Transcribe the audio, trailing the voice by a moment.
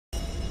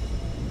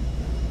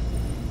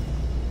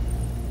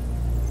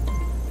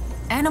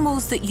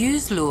Animals that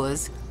use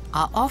lures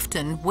are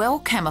often well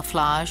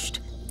camouflaged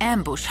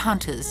ambush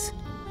hunters.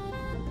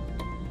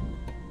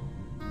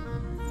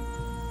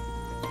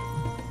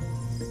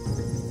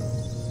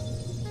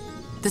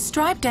 The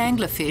striped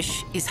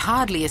anglerfish is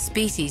hardly a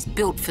species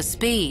built for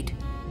speed.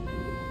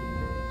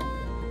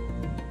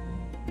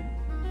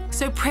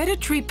 So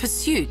predatory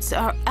pursuits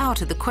are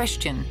out of the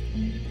question.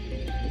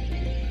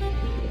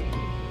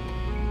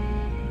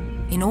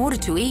 In order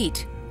to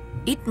eat,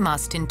 it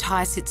must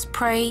entice its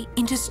prey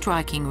into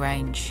striking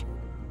range.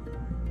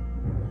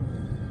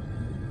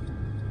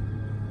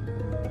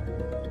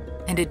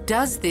 And it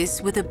does this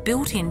with a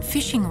built-in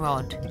fishing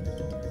rod,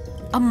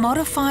 a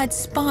modified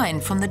spine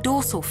from the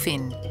dorsal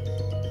fin,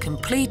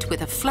 complete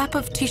with a flap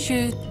of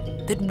tissue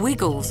that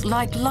wiggles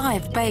like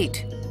live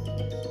bait.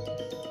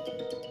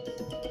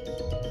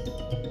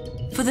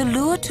 For the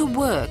lure to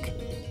work,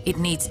 it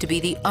needs to be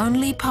the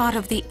only part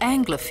of the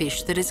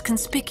anglerfish that is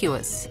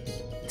conspicuous,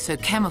 so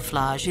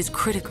camouflage is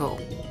critical.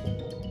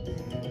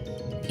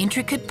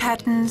 Intricate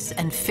patterns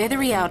and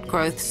feathery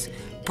outgrowths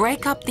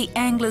break up the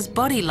angler's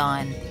body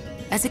line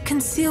as it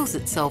conceals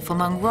itself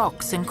among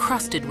rocks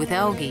encrusted with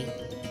algae.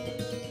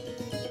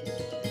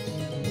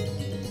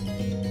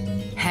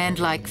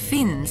 Hand-like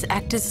fins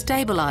act as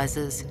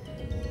stabilizers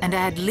and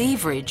add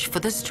leverage for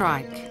the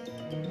strike.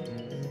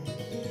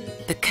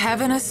 The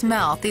cavernous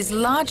mouth is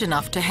large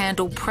enough to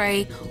handle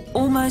prey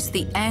almost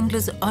the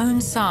angler's own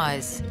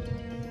size.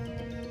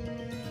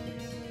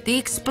 The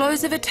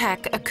explosive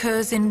attack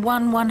occurs in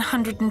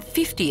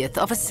 1/150th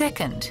of a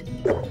second.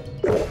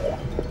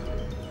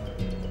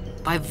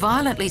 By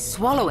violently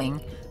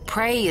swallowing,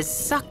 prey is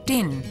sucked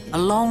in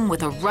along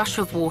with a rush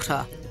of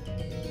water.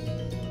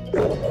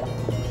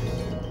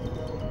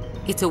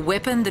 It's a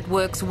weapon that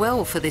works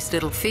well for this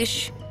little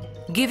fish,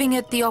 giving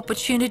it the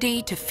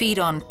opportunity to feed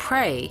on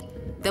prey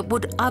that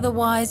would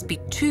otherwise be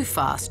too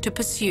fast to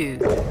pursue.